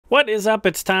What is up?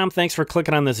 It's Tom. Thanks for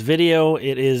clicking on this video.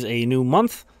 It is a new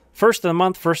month. First of the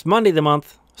month, first Monday of the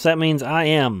month. So that means I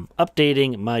am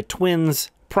updating my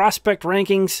Twins prospect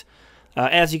rankings.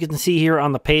 As you can see here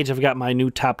on the page, I've got my new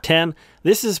top 10.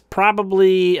 This is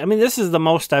probably, this is the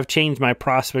most I've changed my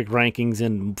prospect rankings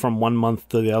in from one month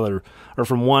to the other, or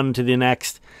from one to the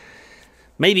next.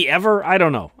 Maybe ever, I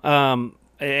don't know.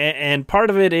 And part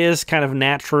of it is kind of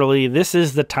naturally, this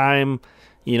is the time,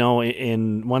 you know,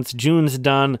 once June's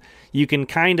done, you can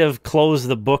kind of close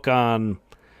the book on,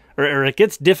 or it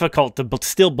gets difficult to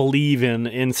still believe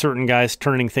in certain guys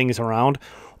turning things around,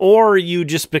 or you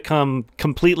just become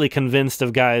completely convinced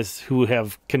of guys who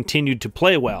have continued to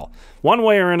play well. One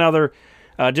way or another,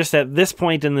 just at this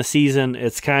point in the season,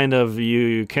 it's kind of,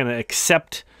 you kind of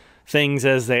accept things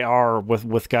as they are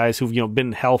with guys who've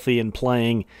been healthy and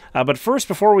playing. But first,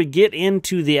 before we get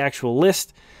into the actual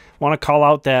list, I want to call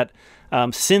out that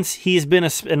since he's been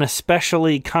an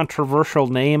especially controversial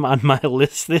name on my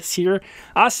list this year,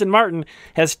 Austin Martin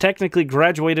has technically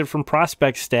graduated from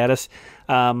prospect status.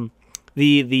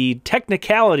 The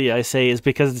technicality, I say, is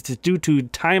because it's due to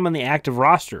time on the active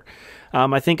roster.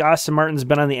 I think Austin Martin's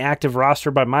been on the active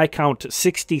roster, by my count,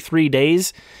 63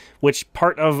 days, which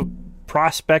part of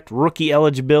prospect rookie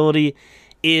eligibility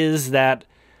is that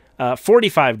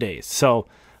 45 days. So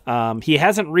he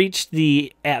hasn't reached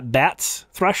the at-bats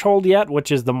threshold yet,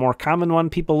 which is the more common one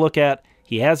people look at.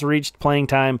 He has reached playing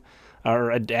time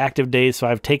or active days, so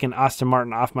I've taken Austin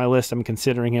Martin off my list. I'm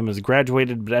considering him as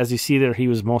graduated, but as you see there, he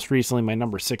was most recently my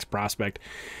number 6 prospect.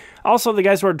 Also, the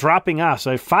guys who are dropping off.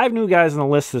 So I have 5 new guys on the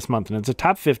list this month, and it's a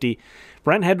top 50.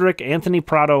 Brent Hedrick, Anthony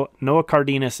Prado, Noah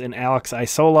Cardenas, and Alex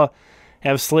Isola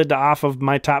have slid off of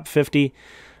my top 50.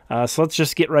 So let's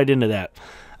just get right into that.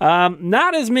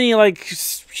 Not as many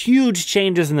huge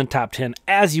changes in the top 10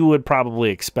 as you would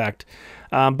probably expect,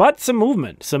 but some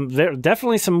movement.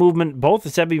 Definitely some movement. Both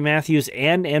Zebby Matthews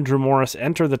and Andrew Morris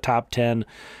enter the top 10.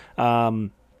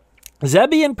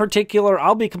 Zebby in particular,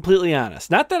 I'll be completely honest.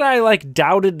 Not that I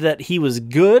doubted that he was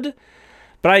good,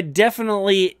 but I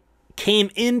definitely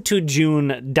came into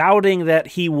June doubting that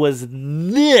he was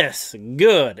this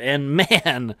good. And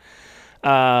man,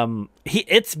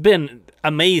 it's been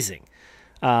amazing.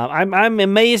 I'm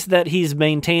amazed that he's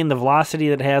maintained the velocity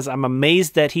that he has. I'm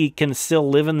amazed that he can still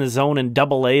live in the zone in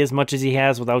Double-A as much as he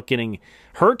has without getting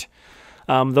hurt.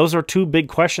 Those are 2 big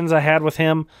questions I had with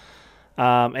him.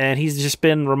 And he's just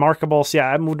been remarkable. So yeah,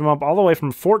 I moved him up all the way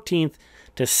from 14th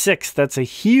to 6th. That's a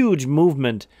huge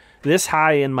movement this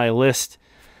high in my list.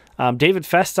 David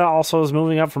Festa also is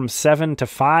moving up from 7 to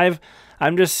 5.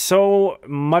 I'm just so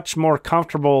much more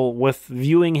comfortable with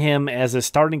viewing him as a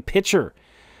starting pitcher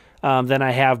than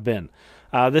I have been.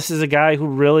 This is a guy who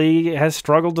really has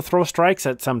struggled to throw strikes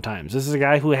at sometimes. This is a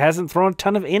guy who hasn't thrown a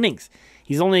ton of innings.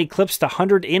 He's only eclipsed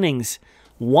 100 innings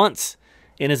once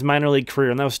in his minor league career,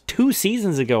 and that was 2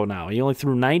 seasons ago now. He only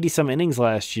threw 90-some innings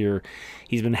last year.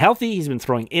 He's been healthy. He's been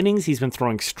throwing innings. He's been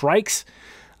throwing strikes.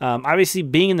 Obviously,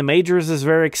 being in the majors is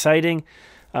very exciting,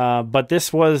 but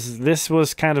this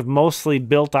was kind of mostly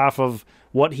built off of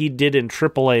what he did in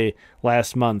Triple-A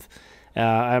last month.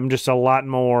 I'm just a lot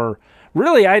more.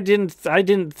 Really, I didn't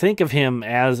think of him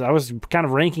as, I was kind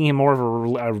of ranking him more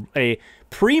of a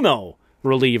primo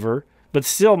reliever, but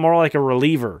still more like a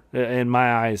reliever in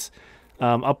my eyes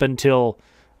up until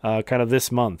kind of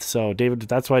this month. So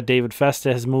that's why David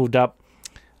Festa has moved up.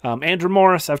 Andrew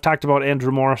Morris, I've talked about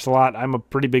Andrew Morris a lot. I'm a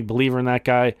pretty big believer in that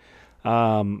guy.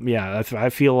 Yeah, I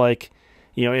feel like,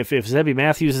 if Zebby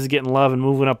Matthews is getting love and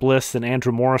moving up lists, then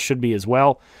Andrew Morris should be as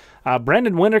well.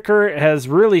 Brandon Winokur has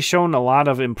really shown a lot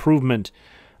of improvement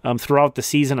throughout the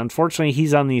season. Unfortunately,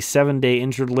 he's on the 7-day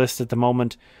injured list at the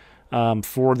moment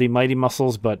for the Mighty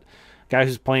Muscles, but guy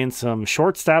who's playing some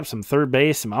shortstop, some third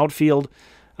base, some outfield,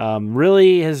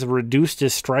 really has reduced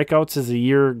his strikeouts as the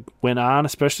year went on,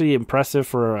 especially impressive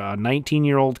for a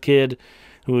 19-year-old kid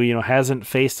who, hasn't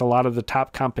faced a lot of the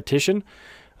top competition.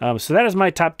 So that is my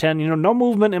top 10. No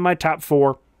movement in my top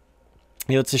 4.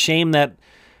 It's a shame that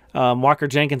Walker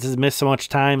Jenkins has missed so much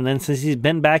time, and then since he's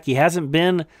been back, he hasn't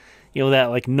been,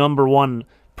 that number 1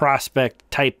 prospect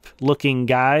type looking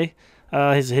guy.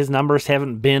 His numbers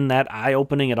haven't been that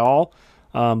eye-opening at all,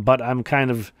 but I'm kind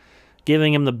of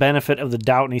giving him the benefit of the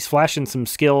doubt, and he's flashing some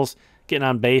skills, getting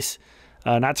on base,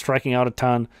 not striking out a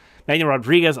ton. Manuel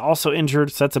Rodriguez also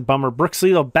injured, so that's a bummer. Brooks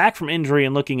Lilo back from injury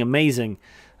and looking amazing.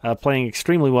 Playing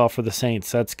extremely well for the Saints.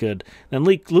 So that's good. Then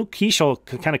Luke Keeschel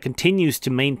kind of continues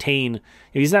to maintain.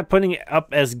 He's not putting up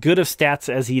as good of stats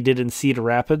as he did in Cedar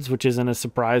Rapids, which isn't a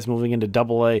surprise moving into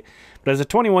Double-A. But as a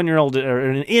 21-year-old,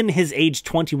 or in his age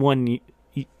 21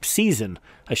 season,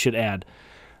 I should add,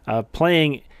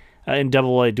 playing in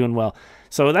Double-A doing well.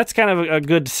 So that's kind of a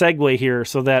good segue here.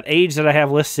 So that age that I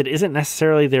have listed isn't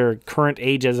necessarily their current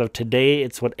age as of today.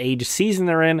 It's what age season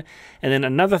they're in. And then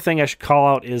another thing I should call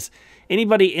out is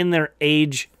anybody in their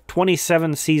age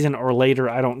 27 season or later,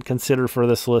 I don't consider for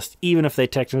this list, even if they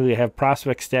technically have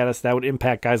prospect status. That would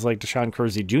impact guys like Deshaun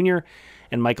Kersey Jr.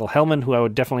 and Michael Hellman, who I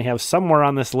would definitely have somewhere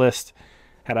on this list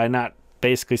had I not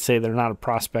basically say they're not a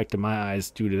prospect in my eyes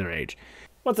due to their age.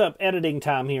 What's up, Editing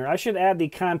Tom here. I should add the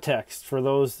context for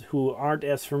those who aren't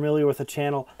as familiar with the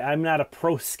channel. I'm not a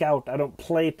pro scout. I don't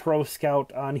play pro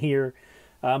scout on here.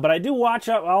 But I do watch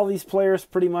all these players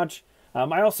pretty much.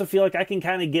 I also feel like I can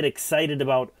kind of get excited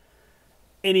about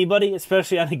anybody,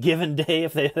 especially on a given day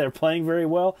if they're playing very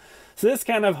well. So this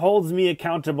kind of holds me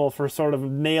accountable for sort of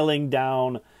nailing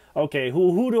down, okay,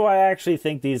 who do I actually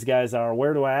think these guys are?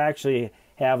 Where do I actually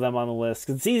have them on the list?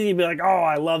 'Cause it's easy to be like, oh,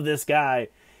 I love this guy.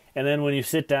 And then when you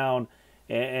sit down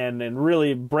and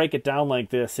really break it down like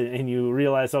this and you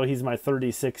realize, oh, he's my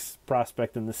 36th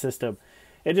prospect in the system,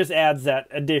 it just adds that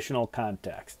additional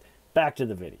context. Back to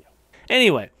the video.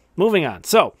 Anyway, moving on.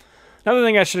 So, another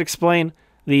thing I should explain,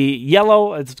 the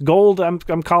yellow, it's gold, I'm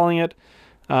calling it,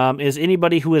 is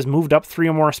anybody who has moved up 3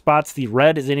 or more spots. The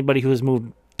red is anybody who has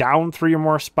moved down 3 or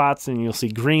more spots, and you'll see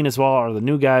green as well are the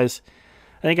new guys.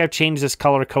 I think I've changed this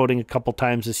color coding a couple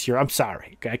times this year. I'm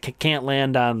sorry. I can't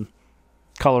land on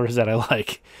colors that I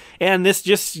like. And this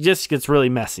just gets really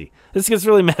messy. This gets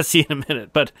really messy in a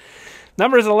minute. But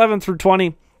numbers 11 through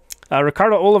 20,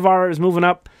 Ricardo Olivar is moving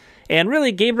up. And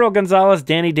really, Gabriel Gonzalez,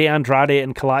 Danny De Andrade,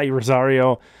 and Kalai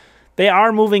Rosario, they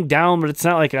are moving down, but it's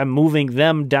not like I'm moving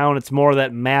them down. It's more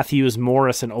that Matthews,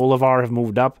 Morris, and Olivar have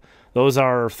moved up. Those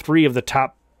are 3 of the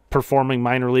top performing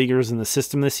minor leaguers in the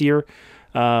system this year.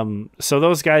 So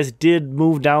those guys did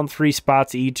move down 3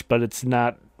 spots each, but it's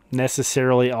not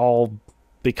necessarily all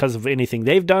because of anything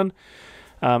they've done.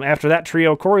 After that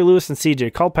trio, Corey Lewis and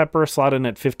CJ Culpepper slot in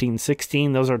at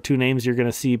 15-16. Those are 2 names you're going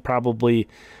to see probably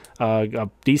a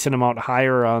decent amount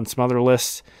higher on some other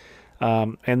lists.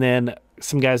 And then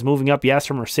some guys moving up.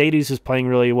 Yasser Mercedes, who's playing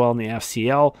really well in the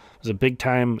FCL, was a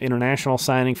big-time international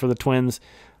signing for the Twins,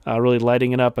 really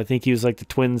lighting it up. I think he was like the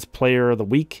Twins Player of the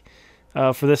Week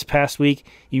for this past week.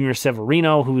 Junior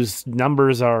Severino, whose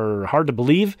numbers are hard to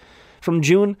believe from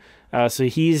June. So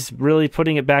he's really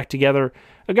putting it back together.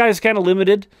 A guy who's kind of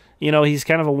limited. You know, he's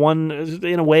kind of a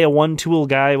one-tool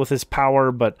guy with his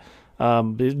power, but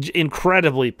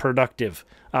incredibly productive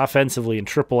offensively in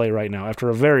AAA right now after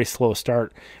a very slow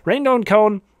start. Rendon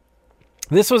Cone,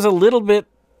 this was a little bit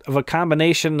of a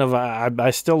combination of,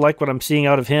 I still like what I'm seeing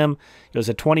out of him. He was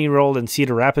a 20-year-old in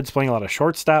Cedar Rapids playing a lot of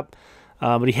shortstop.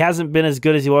 But he hasn't been as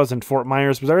good as he was in Fort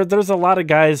Myers. But there's a lot of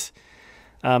guys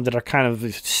that are kind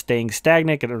of staying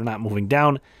stagnant and are not moving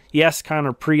down. Yes,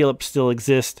 Connor Prielip still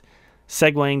exists.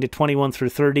 Segueing to 21 through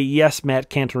 30. Yes, Matt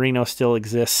Cantorino still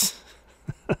exists.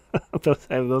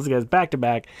 those guys back to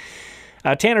back.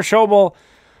 Tanner Schobel,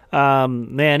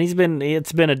 man, it's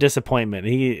been a disappointment.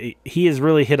 He has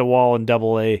really hit a wall in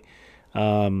Double-A.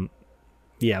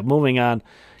 Yeah, moving on.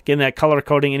 Getting that color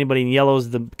coding. Anybody in yellows,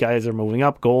 the guys are moving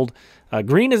up. Gold.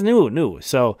 Green is new.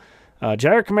 So,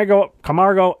 Jair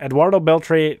Camargo, Eduardo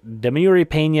Beltre, Demuri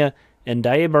Pena, and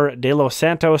Daiber de los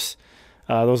Santos.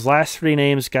 Those last 3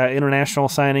 names got international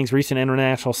signings, recent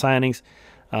international signings.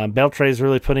 Beltre is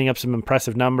really putting up some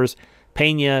impressive numbers.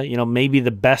 Pena, maybe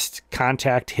the best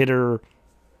contact hitter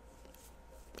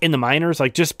in the minors.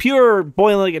 Like, just pure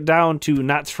boiling it down to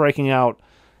not striking out,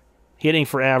 hitting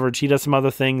for average. He does some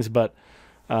other things, but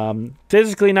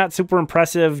physically not super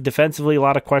impressive. Defensively, a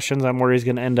lot of questions on where he's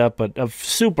going to end up, but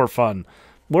super fun.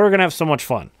 We're going to have so much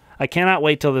fun. I cannot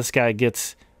wait till this guy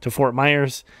gets to Fort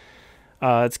Myers.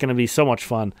 It's going to be so much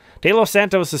fun. De Los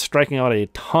Santos is striking out a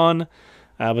ton,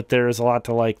 but there is a lot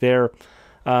to like there.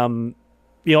 A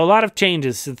lot of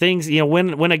changes. Things,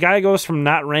 when a guy goes from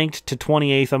not ranked to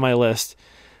 28th on my list,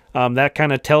 that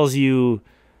kind of tells you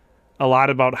a lot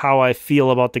about how I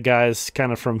feel about the guys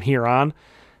kind of from here on.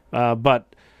 But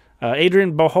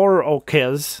Adrian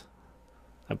Bohorquez,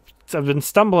 I've been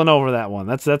stumbling over that one.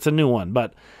 That's a new one,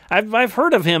 but I've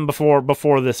heard of him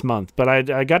before this month. But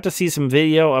I got to see some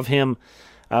video of him,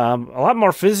 a lot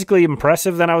more physically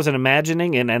impressive than I was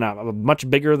imagining, and much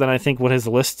bigger than I think what his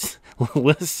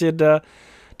listed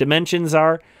dimensions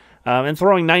are, and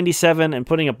throwing 97 and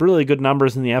putting up really good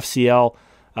numbers in the FCL.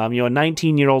 A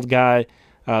 19-year-old guy.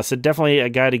 So definitely a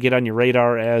guy to get on your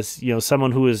radar as,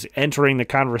 someone who is entering the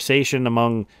conversation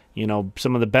among,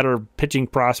 some of the better pitching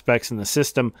prospects in the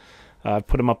system.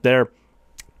 Put him up there.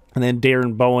 And then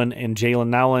Darren Bowen and Jalen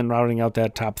Nowlin rounding out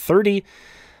that top 30.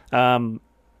 Kind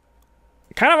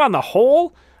of on the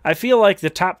whole, I feel like the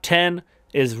top 10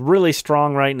 is really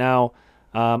strong right now.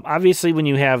 Obviously, when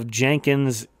you have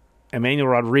Jenkins, Emmanuel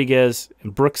Rodriguez,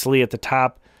 and Brooks Lee at the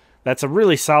top, that's a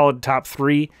really solid top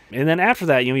three. And then after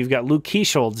that, you've got Luke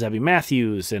Keysholt, Zebby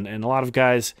Matthews, and a lot of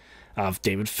guys,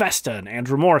 David Festa and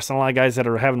Andrew Morris, and a lot of guys that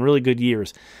are having really good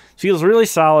years. Feels really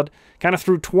solid. Kind of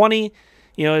through 20,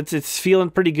 it's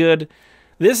feeling pretty good.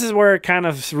 This is where it kind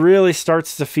of really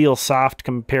starts to feel soft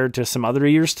compared to some other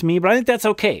years to me, but I think that's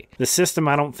okay. The system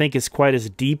I don't think is quite as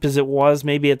deep as it was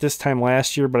maybe at this time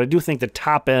last year, but I do think the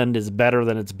top end is better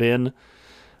than it's been.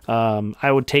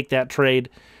 I would take that trade,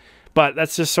 but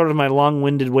that's just sort of my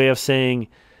long-winded way of saying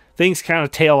things kind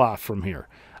of tail off from here.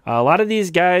 A lot of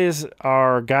these guys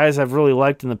are guys I've really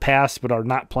liked in the past, but are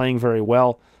not playing very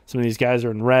well. Some of these guys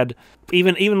are in red.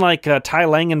 Even like Ty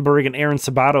Langenberg and Aaron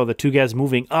Sabato, the two guys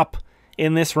moving up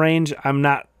in this range,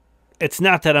 it's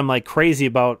not that I'm like crazy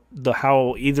about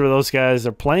how either of those guys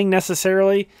are playing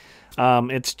necessarily.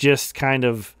 It's just kind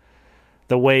of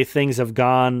the way things have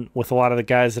gone with a lot of the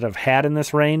guys that I've had in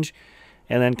this range.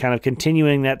 And then kind of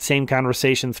continuing that same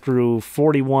conversation through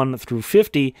 41 through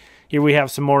 50. Here we have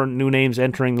some more new names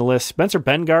entering the list. Spencer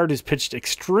Bengard has pitched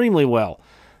extremely well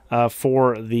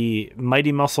for the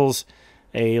Mighty Muscles,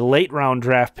 a late round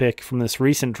draft pick from this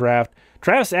recent draft.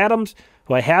 Travis Adams,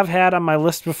 who I have had on my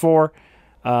list before,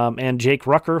 and Jake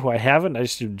Rucker, who I haven't.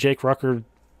 Jake Rucker,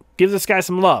 give this guy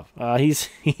some love.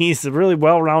 He's a really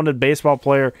well-rounded baseball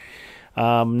player.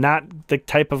 Not the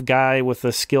type of guy with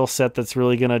a skill set that's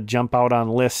really going to jump out on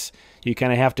lists. You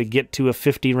kind of have to get to a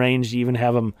 50 range to even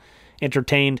have him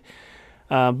entertained.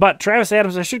 But Travis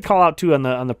Adams, I should call out too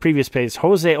on the previous page.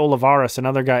 Jose Olivares,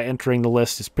 another guy entering the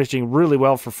list, is pitching really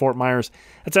well for Fort Myers.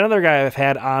 That's another guy I've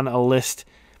had on a list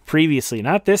previously.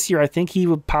 Not this year. I think he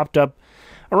popped up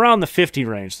around the 50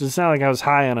 range. So it's not like I was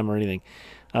high on him or anything.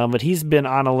 But he's been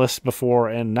on a list before,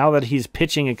 and now that he's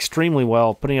pitching extremely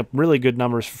well, putting up really good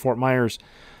numbers for Fort Myers,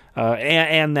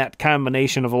 and that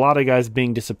combination of a lot of guys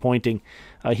being disappointing,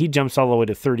 he jumps all the way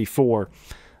to 34.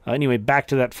 Anyway, back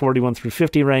to that 41 through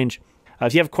 50 range.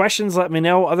 If you have questions, let me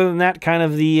know. Other than that, kind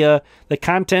of the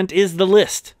content is the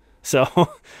list.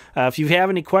 So if you have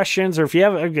any questions, or if you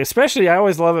have, especially I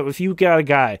always love it if you got a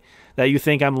guy that you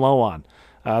think I'm low on.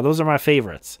 Those are my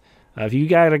favorites. If you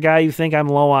got a guy you think I'm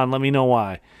low on, let me know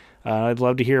why. I'd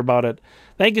love to hear about it.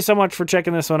 Thank you so much for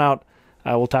checking this one out.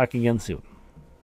 We'll talk again soon.